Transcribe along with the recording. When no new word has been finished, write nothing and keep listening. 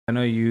I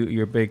know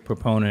you're a big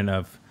proponent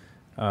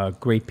of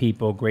great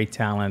people, great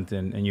talent,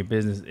 and your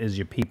business is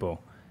your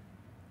people.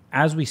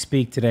 As we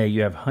speak today,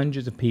 you have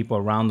hundreds of people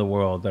around the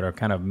world that are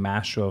kind of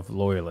Mastrov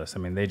loyalists. I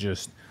mean,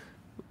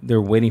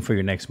 they're waiting for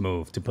your next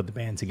move to put the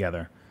band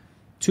together.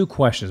 Two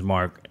questions,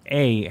 Mark.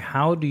 A,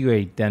 how do you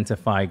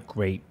identify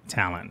great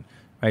talent?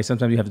 Right?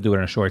 Sometimes you have to do it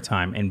in a short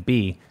time. And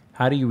B,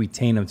 how do you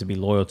retain them to be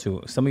loyal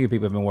to? Some of your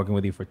people have been working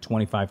with you for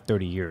 25,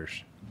 30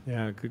 years.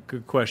 Yeah,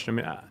 good question.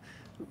 I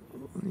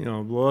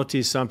mean, loyalty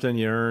is something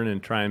you earn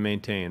and try and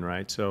maintain,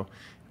 right? So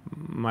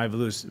my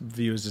view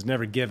is it's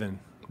never given,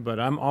 but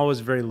I'm always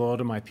very loyal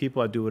to my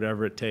people. I do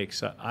whatever it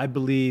takes. I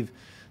believe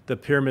the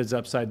pyramid's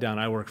upside down.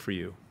 I work for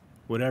you,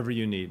 whatever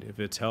you need. If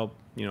it's help,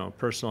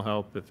 personal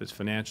help, if it's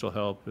financial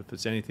help, if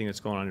it's anything that's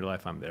going on in your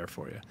life, I'm there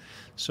for you.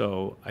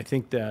 So I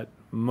think that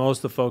most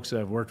of the folks that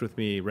have worked with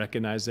me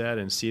recognize that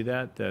and see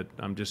that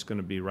I'm just going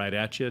to be right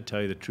at you,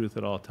 tell you the truth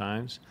at all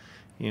times,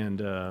 and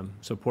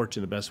support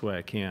you in the best way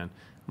I can.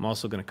 I'm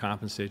also going to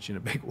compensate you in a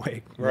big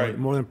way, right?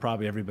 More than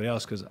probably everybody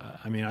else, because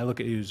I mean, I look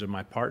at you as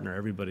my partner.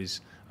 Everybody's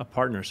a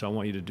partner, so I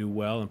want you to do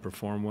well and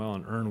perform well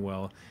and earn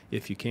well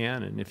if you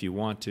can and if you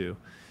want to.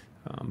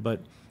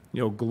 But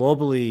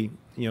globally,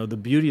 the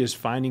beauty is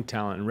finding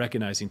talent and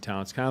recognizing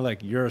talent. It's kind of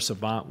like you're a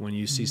savant when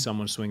you see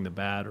someone swing the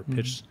bat or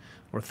pitch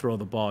or throw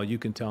the ball. You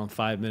can tell in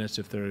 5 minutes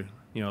if they're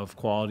of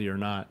quality or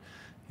not.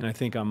 And I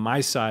think on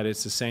my side,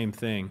 it's the same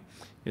thing.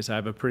 Is I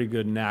have a pretty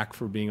good knack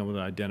for being able to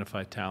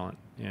identify talent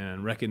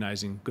and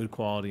recognizing good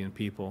quality in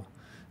people.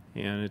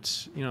 And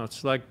it's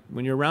like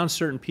when you're around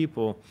certain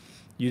people,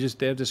 they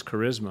have this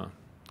charisma.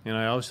 And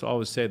I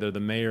always say they're the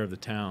mayor of the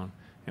town.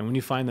 And when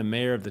you find the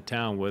mayor of the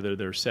town, whether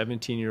they're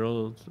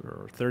 17-year-old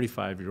or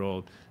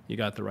 35-year-old, you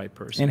got the right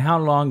person. And how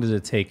long does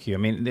it take you? I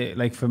mean,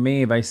 like for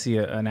me, if I see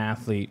an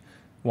athlete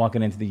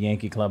walking into the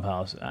Yankee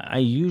clubhouse, I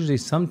usually,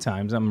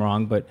 sometimes I'm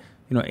wrong, but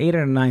 8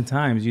 or 9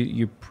 times,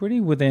 you're pretty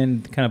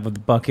within kind of a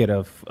bucket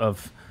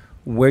of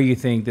where you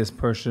think this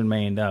person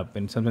may end up.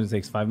 And sometimes it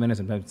takes 5 minutes,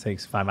 sometimes it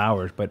takes 5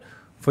 hours. But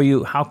for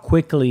you, how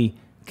quickly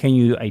can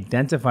you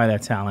identify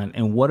that talent,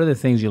 and what are the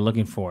things you're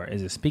looking for?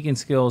 Is it speaking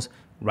skills,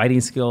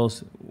 writing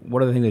skills?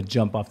 What are the things that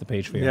jump off the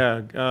page for you?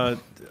 Yeah,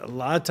 a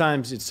lot of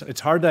times it's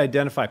hard to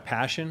identify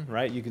passion,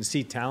 right? You can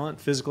see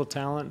talent, physical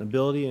talent,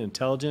 ability, and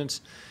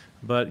intelligence,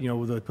 but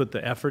will they put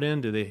the effort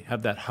in? Do they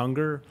have that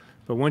hunger?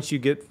 But once you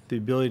get the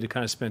ability to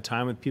kind of spend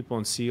time with people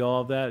and see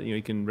all of that, you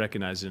can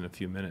recognize it in a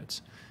few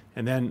minutes.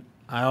 And then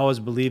I always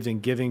believed in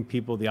giving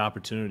people the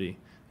opportunity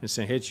and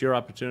saying, hey, it's your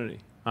opportunity.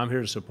 I'm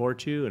here to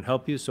support you and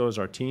help you, so is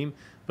our team,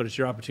 but it's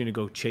your opportunity to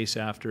go chase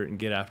after it and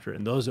get after it.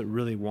 And those that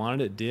really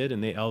wanted it did,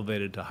 and they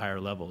elevated to higher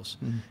levels.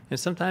 And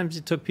sometimes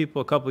it took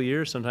people a couple of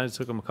years, sometimes it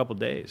took them a couple of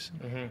days.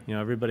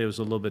 Everybody was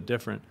a little bit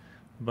different.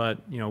 But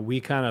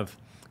we kind of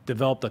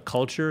developed a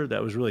culture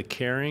that was really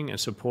caring and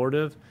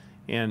supportive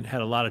and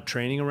had a lot of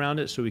training around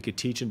it so we could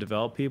teach and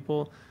develop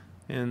people.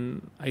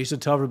 And I used to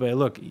tell everybody,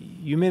 look,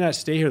 you may not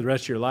stay here the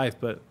rest of your life,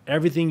 but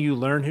everything you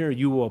learn here,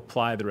 you will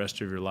apply the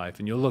rest of your life.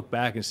 And you'll look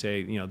back and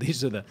say,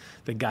 these are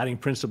the guiding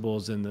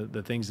principles and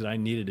the things that I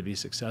needed to be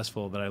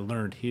successful that I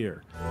learned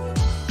here.